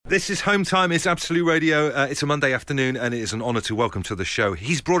This is Home Time. It's Absolute Radio. It's a Monday afternoon, and it is an honour to welcome to the show.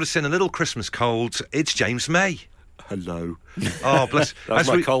 He's brought us in a little Christmas cold. It's James May. Hello. Oh, bless. That's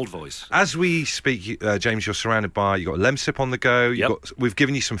my cold voice. As we speak, James, you're surrounded by... You've got Lemsip on the go. We've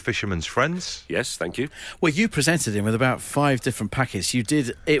given you some Fisherman's Friends. Yes, thank you. Well, you presented him with about 5 different packets. You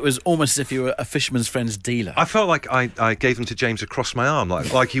did... It was almost as if you were a Fisherman's Friends dealer. I felt like I gave them to James across my arm,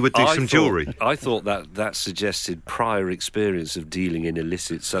 like he would do some jewellery. I thought that suggested prior experience of dealing in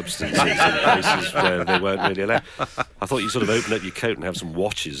illicit substances in places where they weren't really allowed. I thought you sort of open up your coat and have some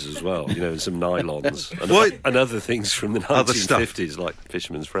watches as well, and some nylons and other things from the 1950s, like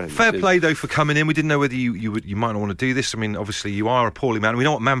Fisherman's Friends. Fair play, though, for coming in. We didn't know whether you might not want to do this. I mean, obviously, you are a poorly man. We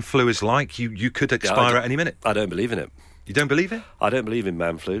know what man flu is like. You could expire at any minute. I don't believe in it. You don't believe it? I don't believe in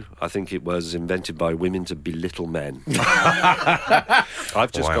man flu. I think it was invented by women to belittle men.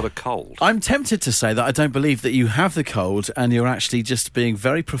 I've just got a cold. I'm tempted to say that I don't believe that you have the cold and you're actually just being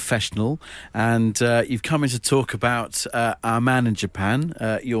very professional, and you've come in to talk about Our Man in Japan,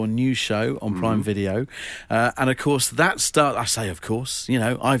 your new show on Prime Video. And, of course, I say of course,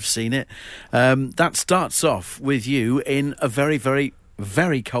 I've seen it. That starts off with you in a very, very...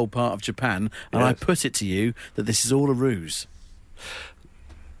 very cold part of Japan, and I put it to you that this is all a ruse.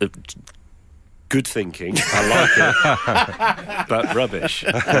 Good thinking. I like it, but rubbish.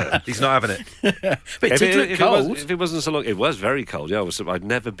 He's not having it. But it did look cold. If it wasn't so long, it was very cold. Yeah, I'd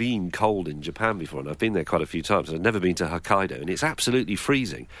never been cold in Japan before, and I've been there quite a few times. I'd never been to Hokkaido, and it's absolutely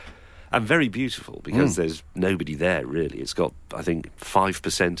freezing. And very beautiful, because there's nobody there, really. It's got, I think,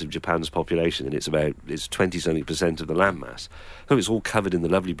 5% of Japan's population, and it's 20-something% of the landmass. So it's all covered in the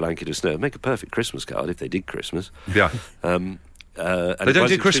lovely blanket of snow. It'd make a perfect Christmas card if they did Christmas. Yeah. And they don't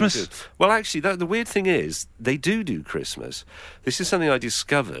do Christmas? Well, actually, the weird thing is, they do Christmas. This is something I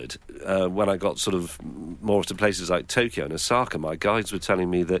discovered when I got sort of more to places like Tokyo and Osaka. My guides were telling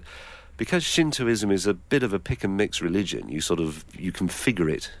me that because Shintoism is a bit of a pick-and-mix religion, you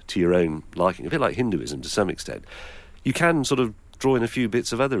configure it to your own liking, a bit like Hinduism to some extent. You can sort of draw in a few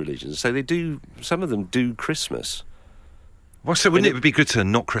bits of other religions. So some of them do Christmas. Well, so wouldn't it be good to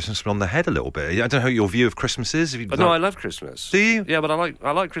knock Christmas on the head a little bit? I don't know how your view of Christmas is. No, I love Christmas. Do you? Yeah, but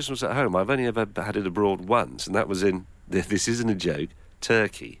I like Christmas at home. I've only ever had it abroad once, and that was in, this isn't a joke,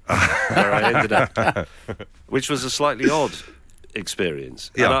 Turkey, where I ended up, which was a slightly odd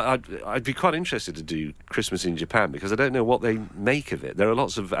experience. Yeah. And I'd be quite interested to do Christmas in Japan, because I don't know what they make of it. There are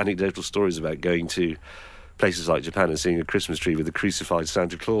lots of anecdotal stories about going to places like Japan and seeing a Christmas tree with a crucified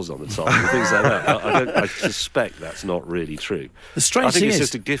Santa Claus on the top and things like that. I suspect that's not really true. The strange thing it's is,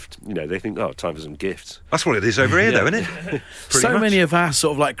 just a gift. They think, time for some gifts. That's what it is over here, though, isn't it? So many of our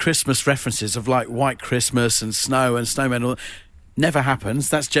sort of like Christmas references of like White Christmas and snow and snowmen and all never happens.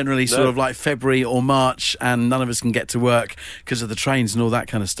 That's generally sort of like February or March, and none of us can get to work because of the trains and all that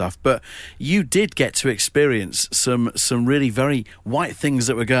kind of stuff. But you did get to experience some really very white things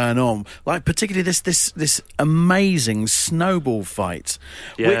that were going on, like particularly this amazing snowball fight,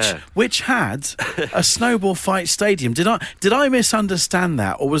 which had a snowball fight stadium. Did I misunderstand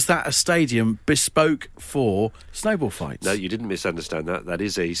that, or was that a stadium bespoke for snowball fights? No, you didn't misunderstand that. That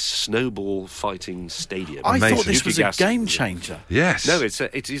is a snowball fighting stadium. I thought this was a game changer. Yes. No,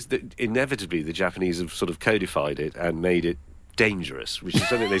 it is inevitably the Japanese have sort of codified it and made it dangerous, which is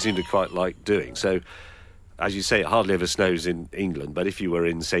something they seem to quite like doing. So, as you say, it hardly ever snows in England, but if you were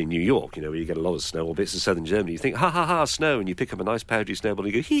in, say, New York, where you get a lot of snow, or bits of southern Germany, you think, ha, ha, ha, snow, and you pick up a nice powdery snowball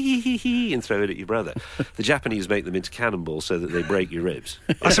and you go, hee, hee, hee, hee, and throw it at your brother. The Japanese make them into cannonballs so that they break your ribs.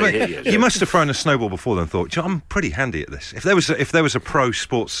 You must have thrown a snowball before then and thought, I'm pretty handy at this. If there was a pro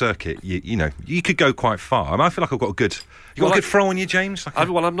sports circuit, you could go quite far. I mean, I feel like I've got a good... You got a good throw on you, James?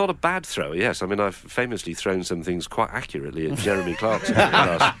 Well, I'm not a bad thrower, yes. I mean, I've famously thrown some things quite accurately at Jeremy Clarkson in the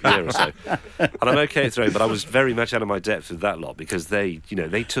last year or so. And I'm okay at throwing, but I was very much out of my depth with that lot, because they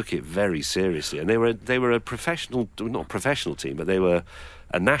took it very seriously. And they were a professional, not professional team, but they were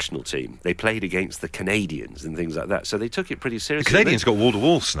a national team. They played against the Canadians and things like that, so they took it pretty seriously. The Canadians got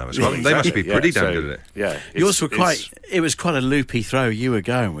wall-to-wall snow as well. They must be pretty damn good at it. Yeah, yours were it was quite a loopy throw you were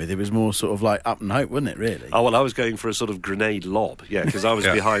going with. It was more sort of like up and hope, wasn't it, really? Oh, well, I was going for a sort of grenade lob, because I was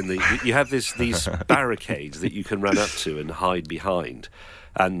behind you have these barricades that you can run up to and hide behind.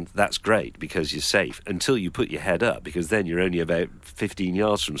 And that's great because you're safe until you put your head up, because then you're only about 15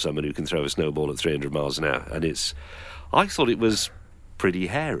 yards from someone who can throw a snowball at 300 miles an hour. And I thought it was pretty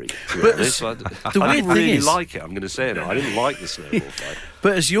hairy, to be honest. I didn't really like it, I'm going to say it now. I didn't like the snowball fight.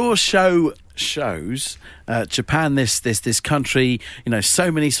 But as your show shows Japan, this country,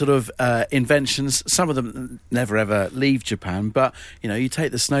 so many sort of inventions. Some of them never ever leave Japan, but you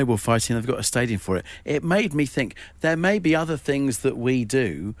take the snowball fighting, they've got a stadium for it. It made me think there may be other things that we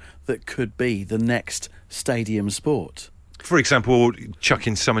do that could be the next stadium sport. For example,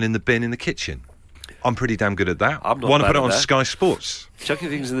 chucking someone in the bin in the kitchen. I'm pretty damn good at that. I'm not Want to bad put it at on that. Sky Sports. Chucking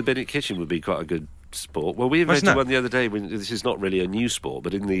things in the bin at kitchen would be quite a good sport. Well, we invented one the other day. This is not really a new sport,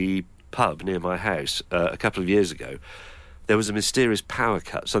 but in the pub near my house a couple of years ago, there was a mysterious power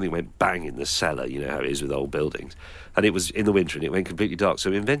cut. Something went bang in the cellar, you know how it is with old buildings. And it was in the winter and it went completely dark.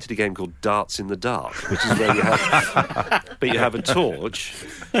 So we invented a game called Darts in the Dark, which is where you have a torch.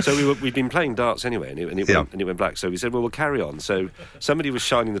 So we'd been playing darts anyway, and it went black. So we said, well, we'll carry on. So somebody was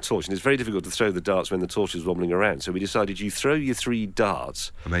shining the torch, and it's very difficult to throw the darts when the torch is wobbling around. So we decided you throw your 3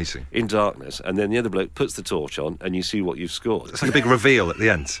 darts Amazing. in darkness, and then the other bloke puts the torch on, and you see what you've scored. It's like a big reveal at the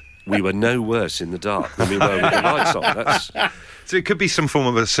end. We were no worse in the dark than we were with the lights on. So it could be some form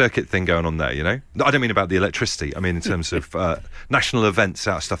of a circuit thing going on there, I don't mean about the electricity. I mean in terms of national events,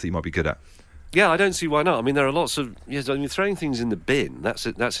 out of stuff that you might be good at. Yeah, I don't see why not. I mean, there are lots of... Yes, I mean, throwing things in the bin, that's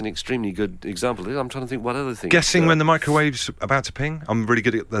an extremely good example. I'm trying to think what other things... Guessing when the microwave's about to ping. I'm really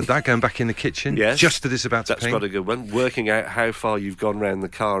good at that, going back in the kitchen. Yes. Just as it's about to ping. That's quite a good one. Working out how far you've gone round the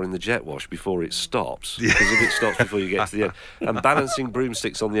car in the jet wash before it stops. Because if it stops before you get to the end. And balancing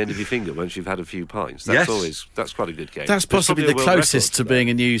broomsticks on the end of your finger once you've had a few pints. That's quite a good game. That's possibly the closest to being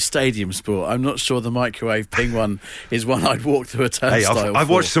a new stadium sport. I'm not sure the microwave ping one is one I'd walk through a turnstile I've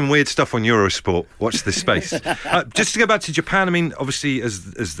for. watched some weird stuff on Eurosport. Watch this space. Just to go back to Japan, I mean, obviously, as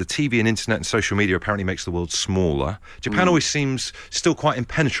the TV and internet and social media apparently makes the world smaller, Japan always seems still quite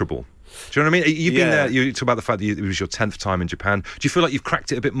impenetrable. Do you know what I mean? You've been there, you talk about the fact that it was your 10th time in Japan. Do you feel like you've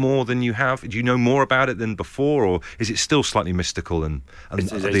cracked it a bit more than you have? Do you know more about it than before, or is it still slightly mystical and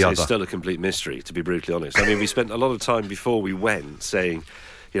the other? It's still a complete mystery, to be brutally honest. I mean, we spent a lot of time before we went saying,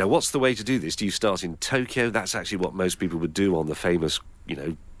 what's the way to do this? Do you start in Tokyo? That's actually what most people would do on the famous,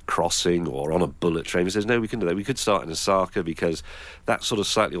 crossing or on a bullet train. He says, no, we can do that. We could start in Osaka because that sort of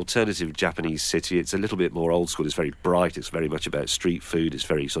slightly alternative Japanese city, it's a little bit more old school. It's very bright. It's very much about street food. It's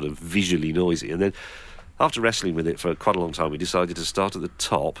very sort of visually noisy. And then after wrestling with it for quite a long time, we decided to start at the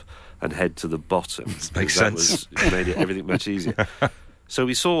top and head to the bottom. Makes sense. It made everything much easier. So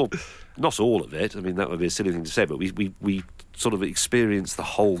we saw not all of it. I mean, that would be a silly thing to say, but we sort of experienced the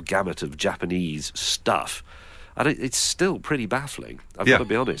whole gamut of Japanese stuff. And it's still pretty baffling, I've got to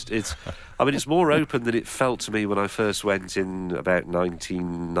be honest. It's more open than it felt to me when I first went in about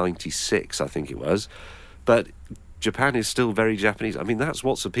 1996, I think it was. But Japan is still very Japanese. I mean, that's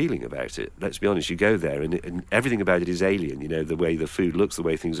what's appealing about it. Let's be honest, you go there and everything about it is alien. The way the food looks, the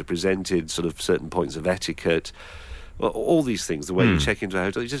way things are presented, sort of certain points of etiquette. All these things, the way you check into a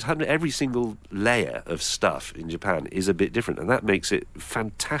hotel, just every single layer of stuff in Japan is a bit different, and that makes it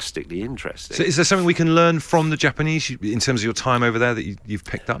fantastically interesting. So is there something we can learn from the Japanese in terms of your time over there that you've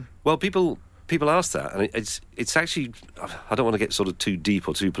picked up? Well, people ask that, and it's actually, I don't want to get sort of too deep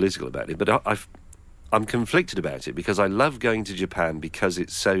or too political about it, but I'm conflicted about it because I love going to Japan because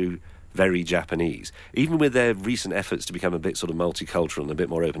it's so very Japanese. Even with their recent efforts to become a bit sort of multicultural and a bit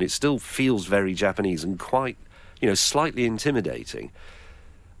more open, it still feels very Japanese and quite... slightly intimidating.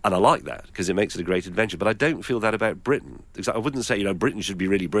 And I like that because it makes it a great adventure. But I don't feel that about Britain. I wouldn't say, Britain should be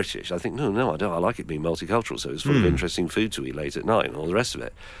really British. I think, no, I don't. I like it being multicultural, so it's full of interesting food to eat late at night and all the rest of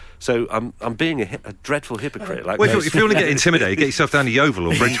it. So I'm being a dreadful hypocrite. Like if you want to get intimidated, get yourself down to Yeovil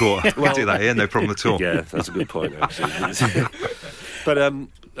or Bridgewater. You can do that here, no problem at all. Yeah, that's a good point, actually. But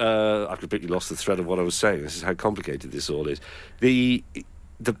I've completely lost the thread of what I was saying. This is how complicated this all is. The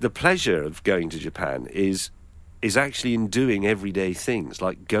pleasure of going to Japan is actually in doing everyday things,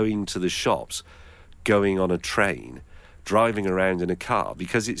 like going to the shops, going on a train, driving around in a car,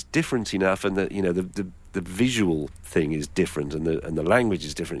 because it's different enough, and the visual thing is different, and the language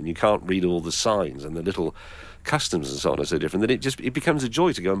is different, and you can't read all the signs, and the little customs and so on are so different that it becomes a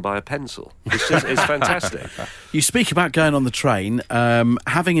joy to go and buy a pencil. It's fantastic. You speak about going on the train.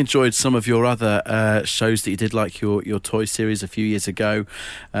 Having enjoyed some of your other shows that you did, like your toy series a few years ago,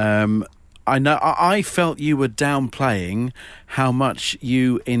 I know I felt you were downplaying how much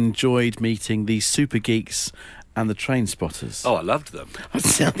you enjoyed meeting the super geeks and the train spotters. Oh, I loved them.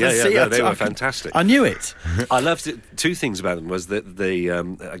 They were fantastic. I knew it. I loved it. Two things about them was that they,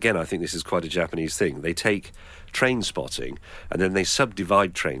 again, I think this is quite a Japanese thing. They take train spotting and then they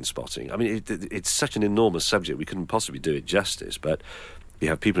subdivide train spotting. I mean, it's such an enormous subject, we couldn't possibly do it justice, but you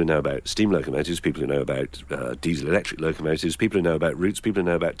have people who know about steam locomotives, people who know about diesel-electric locomotives, people who know about routes, people who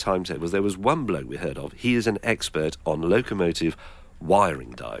know about timetables. There was one bloke we heard of. He is an expert on locomotive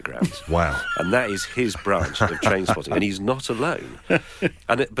wiring diagrams. Wow. And that is his branch of train spotting, and he's not alone.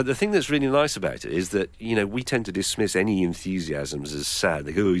 But the thing that's really nice about it is that, you know, we tend to dismiss any enthusiasms as sad.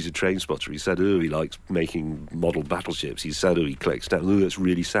 They go, oh, he's a train spotter. He said, oh, he likes making model battleships. He said, oh, he collects stamps. Oh, that's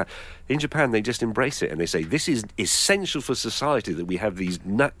really sad. In Japan, they just embrace it, and they say, this is essential for society that we have these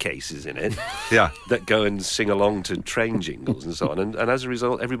nutcases in it that go and sing along to train jingles and so on. And as a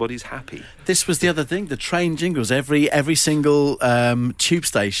result, everybody's happy. This was the other thing, the train jingles. Every single tube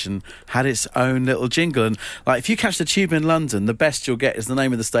station had its own little jingle. And like, if you catch the tube in London, the best you'll get is the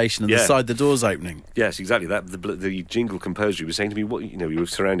name of the station and the side the door's opening. Yes, exactly. That the jingle composer was saying to me, "What, you know, we were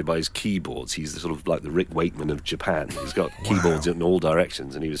surrounded by his keyboards. He's the sort of like the Rick Wakeman of Japan. He's got keyboards in all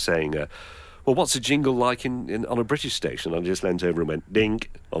directions." And he was saying, well, what's a jingle like on a British station? I just leant over and went,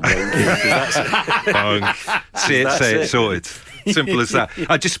 dink, or wink. See it, sorted. Simple as that.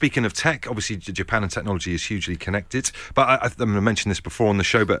 Just speaking of tech, obviously Japan and technology is hugely connected. But I'm going to mention this before on the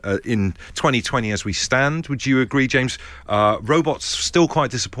show, but in 2020 as we stand, would you agree, James, robots still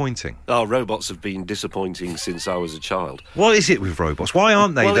quite disappointing? Oh, robots have been disappointing since I was a child. What is it with robots? Why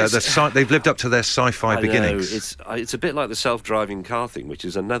aren't they? They've lived up to their sci-fi beginnings. It's a bit like the self-driving car thing, which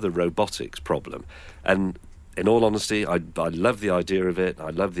is another robotics problem. And in all honesty, I love the idea of it.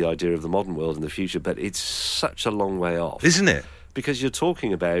 I love the idea of the modern world in the future, but it's such a long way off. Isn't it? Because you're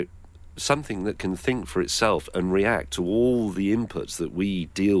talking about something that can think for itself and react to all the inputs that we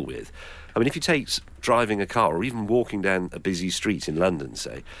deal with. I mean, if you take driving a car or even walking down a busy street in London,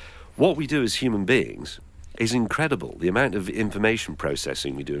 say, what we do as human beings is incredible. The amount of information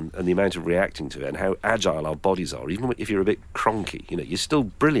processing we do and the amount of reacting to it and how agile our bodies are. Even if you're a bit cronky, you know, you're still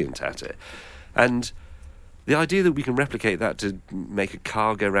brilliant at it. And the idea that we can replicate that to make a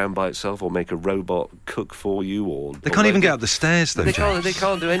car go round by itself or make a robot cook for you They can't even get up the stairs, though, They can't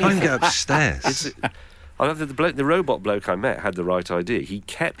do anything. They can't get upstairs. The robot bloke I met had the right idea. He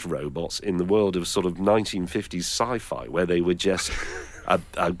kept robots in the world of sort of 1950s sci-fi where they were just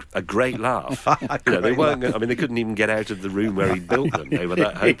a great laugh. They weren't. I mean, they couldn't even get out of the room where he built them. They were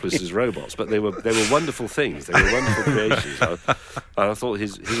that hopeless as robots, but they were wonderful things. They were wonderful creations. I thought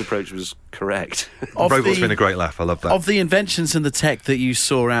his approach was correct. Robot's been a great laugh. I love that. Of the inventions and the tech that you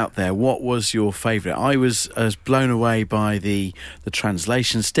saw out there, what was your favourite? I was blown away by the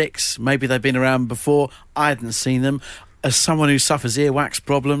translation sticks. Maybe they've been around before. I hadn't seen them. As someone who suffers earwax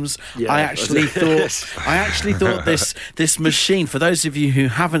problems, I actually thought this machine, for those of you who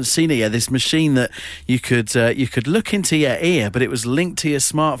haven't seen it yet, this machine that you could look into your ear, but it was linked to your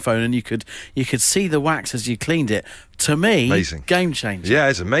smartphone, and you could see the wax as you cleaned it. To me, amazing. Game changer. Yeah,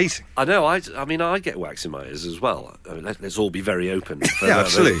 it's amazing. I know. I mean, I get wax in my ears as well. I mean, let's all be very open. Yeah,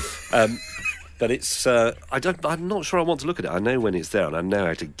 absolutely. But it's, I'm not sure I want to look at it. I know when it's there and I know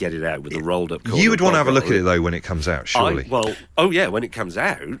how to get it out with the rolled up corner. You would want to have a look at it, though, when it comes out, surely. When it comes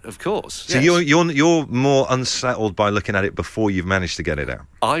out, of course. So yes. you're more unsettled by looking at it before you've managed to get it out?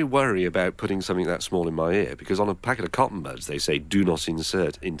 I worry about putting something that small in my ear because on a packet of cotton buds, they say, do not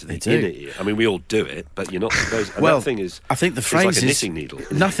insert into the inner ear. I mean, we all do it, but you're not supposed to. That thing is, I think the phrase like a knitting needle.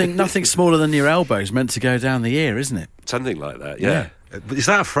 Nothing smaller than your elbow is meant to go down the ear, isn't it? Something like that, yeah. Is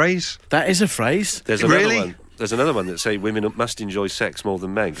that a phrase? That is a phrase. There's another one that say women must enjoy sex more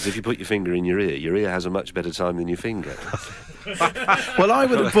than men because if you put your finger in your ear has a much better time than your finger. Well, I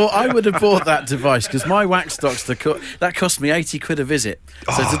would have bought that device because my wax doctor that cost me £80 a visit.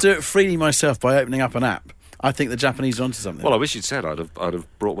 So to do it freely myself by opening up an app, I think the Japanese are onto something. Well, I wish you'd said I'd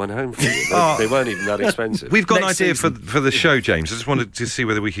have brought one home for you. They weren't even that expensive. We've got an idea for the show, James. I just wanted to see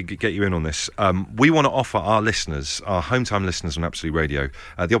whether we could get you in on this. We want to offer our listeners, our home time listeners on Absolute Radio,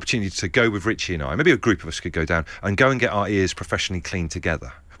 the opportunity to go with Richie and I. Maybe a group of us could go down and go and get our ears professionally cleaned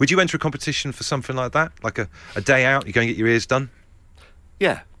together. Would you enter a competition for something like that? Like a day out, you go and get your ears done?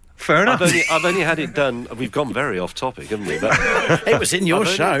 Yeah. Fair enough. I've only had it done. We've gone very off topic, haven't we? But it was in your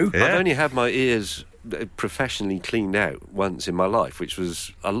show. I've only had my ears professionally cleaned out once in my life, which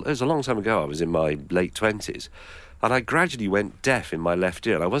was a long time ago. I was in my late 20s, and I gradually went deaf in my left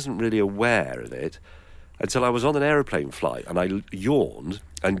ear, and I wasn't really aware of it until I was on an aeroplane flight, and I yawned,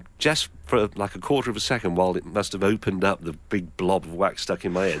 and just for like a quarter of a second, while it must have opened up the big blob of wax stuck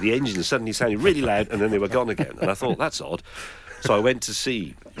in my ear, the engine suddenly sounded really loud, and then they were gone again, and I thought, that's odd. So I went to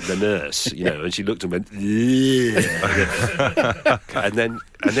see the nurse, and she looked and went, yeah. And then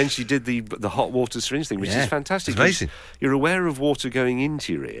And then she did the hot water syringe thing, which is fantastic. It's amazing. You're aware of water going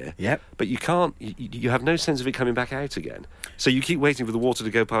into your ear, Yep. but you can't. You have no sense of it coming back out again. So you keep waiting for the water to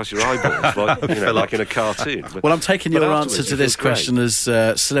go past your eyeballs, like in a cartoon. Well, I'm taking your afterwards, answer to it this feels great. question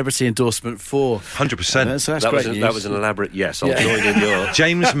as celebrity endorsement for 100%. So that's That great was, news. that was an elaborate yes. I'll join in your.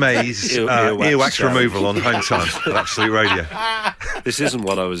 James May's Earwax earwax challenge. removal on Home Time at Absolute Radio. This isn't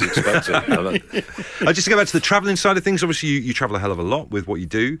what I was expecting. Just to go back to the travelling side of things, obviously you travel a hell of a lot with what you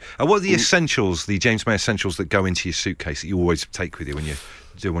do. What are the essentials, the James May essentials that go into your suitcase that you always take with you when you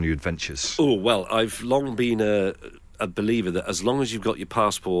do one of your adventures? Oh, well, I've long been a believer that as long as you've got your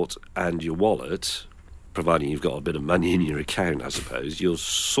passport and your wallet, providing you've got a bit of money in your account, I suppose, you're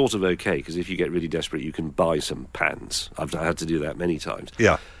sort of okay, because if you get really desperate, you can buy some pants. I've had to do that many times.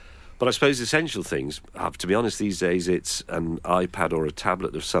 Yeah. But I suppose essential things, to be honest, these days it's an iPad or a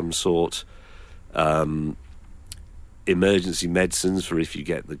tablet of some sort, emergency medicines for if you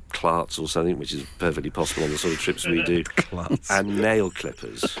get the clarts or something, which is perfectly possible on the sort of trips we do, and nail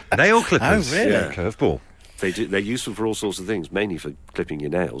clippers. Nail clippers? Oh, really? Yeah. Curveball. They're useful for all sorts of things, mainly for clipping your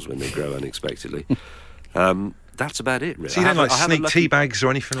nails when they grow unexpectedly. That's about it, really. So you don't like sneak tea bags or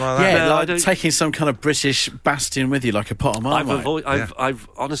anything like that? Yeah, No, I like don't- taking some kind of British bastion with you, like a pot of Marmite. I've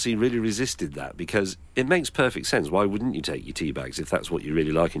honestly really resisted that, because it makes perfect sense. Why wouldn't you take your tea bags if that's what you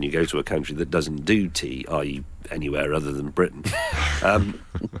really like and you go to a country that doesn't do tea, i.e. anywhere other than Britain?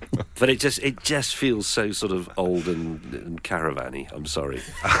 But it just feels so sort of old and caravan-y. I'm sorry.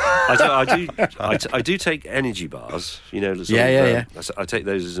 I do take energy bars, I take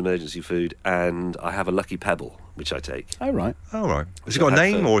those as emergency food, and I have a Lucky Pebble, which I take. Oh, right. All right. Has it got a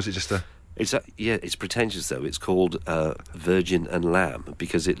name or is it just a... It's pretentious though. It's called Virgin and Lamb,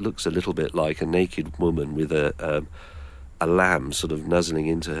 because it looks a little bit like a naked woman with a lamb sort of nuzzling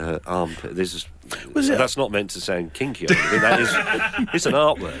into her armpit. That's not meant to sound kinky or anything. It's an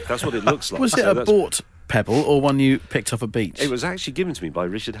artwork. That's what it looks like. Was it a bought pebble or one you picked off a beach? It was actually given to me by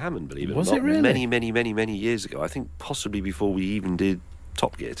Richard Hammond, believe it or not. Was it really? Many, many, many, many years ago. I think possibly before we even did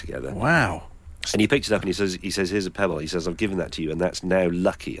Top Gear together. Wow. And he picks it up and he says, here's a pebble. He says, I've given that to you, and that's now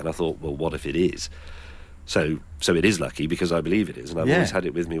lucky. And I thought, well, what if it is? So it is lucky, because I believe it is, and I've always had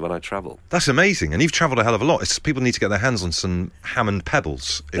it with me when I travel. That's amazing. And you've travelled a hell of a lot. People need to get their hands on some Hammond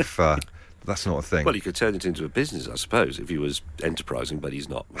Pebbles if that's not a thing. Well, he could turn it into a business, I suppose, if he was enterprising, but he's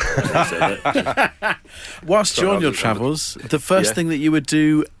not. Whilst Sorry, you're on I your was- travels, the first thing that you would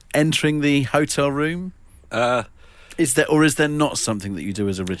do entering the hotel room, is there not something that you do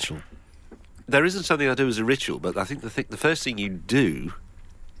as a ritual? There isn't something I do as a ritual, but I think the first thing you do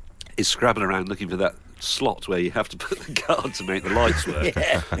is scrabble around looking for that slot where you have to put the card to make the lights work.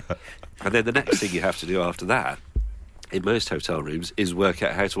 And then the next thing you have to do after that, in most hotel rooms, is work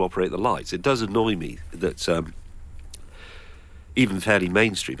out how to operate the lights. It does annoy me that even fairly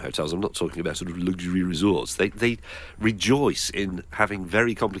mainstream hotels, I'm not talking about sort of luxury resorts, they rejoice in having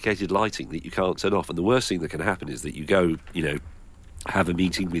very complicated lighting that you can't turn off. And the worst thing that can happen is that you go, have a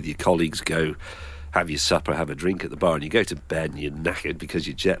meeting with your colleagues, go have your supper, have a drink at the bar, and you go to bed and you're knackered because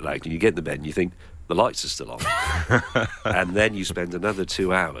you're jet lagged, and you get in the bed and you think, the lights are still on. And then you spend another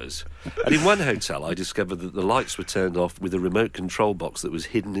 2 hours. And in one hotel, I discovered that the lights were turned off with a remote control box that was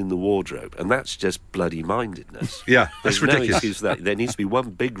hidden in the wardrobe. And that's just bloody mindedness. Yeah, that's There's no ridiculous. excuse for that. There needs to be one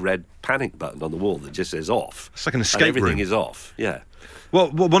big red panic button on the wall that just says off. It's like an and escape everything room. is off, yeah. Well,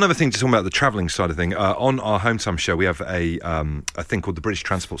 one other thing to talk about the travelling side of thing. On our Home Time show, we have a thing called the British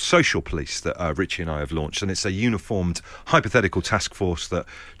Transport Social Police that Richie and I have launched, and it's a uniformed, hypothetical task force that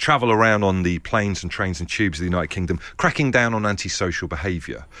travel around on the planes and trains and tubes of the United Kingdom, cracking down on antisocial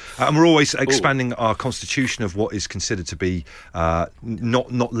behaviour. And we're always expanding our constitution of what is considered to be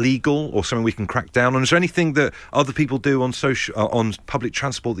not legal or something we can crack down on. Is there anything that other people do on on public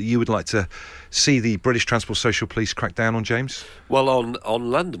transport that you would like to see the British Transport Social Police crack down on, James? Well,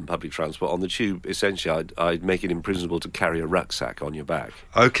 on London public transport, on the tube, essentially, I'd make it imprisionable to carry a rucksack on your back,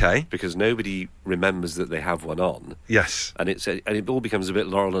 Okay. because nobody remembers that they have one on, Yes. and it all becomes a bit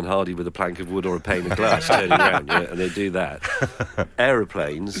Laurel and Hardy with a plank of wood or a pane of glass turning around, and they do that.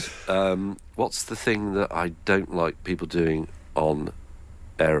 Aeroplanes. What's the thing that I don't like people doing on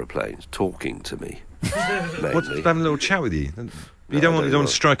aeroplanes? Talking to me. What's mainly. having a little chat with you? You I don't don't want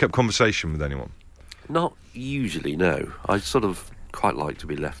to strike up conversation with anyone. Not usually, no. I sort of quite like to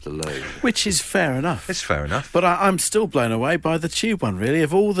be left alone. Which is fair enough. It's fair enough. But I'm still blown away by the tube one. Really,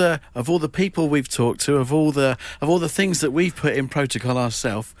 of all the people we've talked to, of all the things that we've put in protocol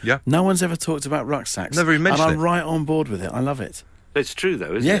ourselves, Yeah. no one's ever talked about rucksacks. Never even mentioned and I'm it. right on board with it. I love it. It's true,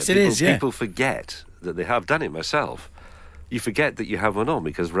 though, isn't Yes, it? it is, yeah. People forget that they have done it myself. You forget that you have one on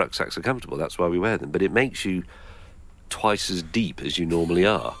because rucksacks are comfortable. That's why we wear them. But it makes you twice as deep as you normally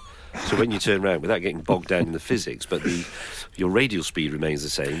are. So when you turn around, without getting bogged down in the physics, but your radial speed remains the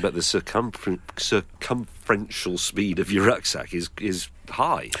same, but the circumferential speed of your rucksack is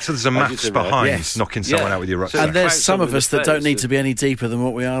high. So there's a maths behind knocking someone out with your rucksack. And there's some of us that don't need to be any deeper than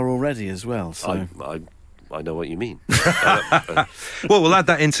what we are already as well. So. I know what you mean. Well, we'll add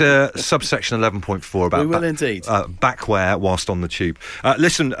that into subsection 11.4 about we will indeed. Backwear whilst on the tube.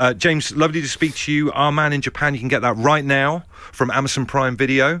 Listen, James, lovely to speak to you. Our Man in Japan, you can get that right now from Amazon Prime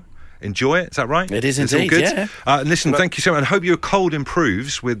Video. Enjoy it, is that right? It is indeed, all good? yeah. And listen, thank you so much, and hope your cold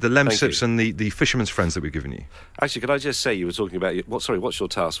improves with the Lemsips and the Fisherman's Friends that we've given you. Actually, could I just say, you were talking about, what's your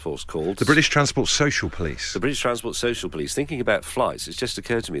task force called? The British Transport Social Police. The British Transport Social Police. Thinking about flights, it's just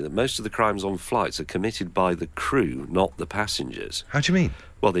occurred to me that most of the crimes on flights are committed by the crew, not the passengers. How do you mean?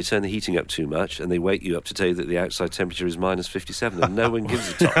 Well, they turn the heating up too much and they wake you up to tell you that the outside temperature is minus 57 and no one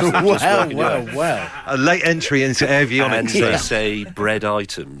gives a toss. Well. A late entry into avionics. And they say bread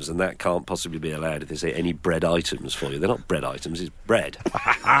items, and that can't possibly be allowed if they say any bread items for you. They're not bread items, it's bread.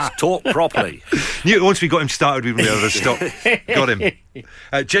 Talk properly. Once we got him started, we wouldn't be able to stop. Got him.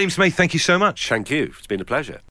 James May, thank you so much. Thank you. It's been a pleasure.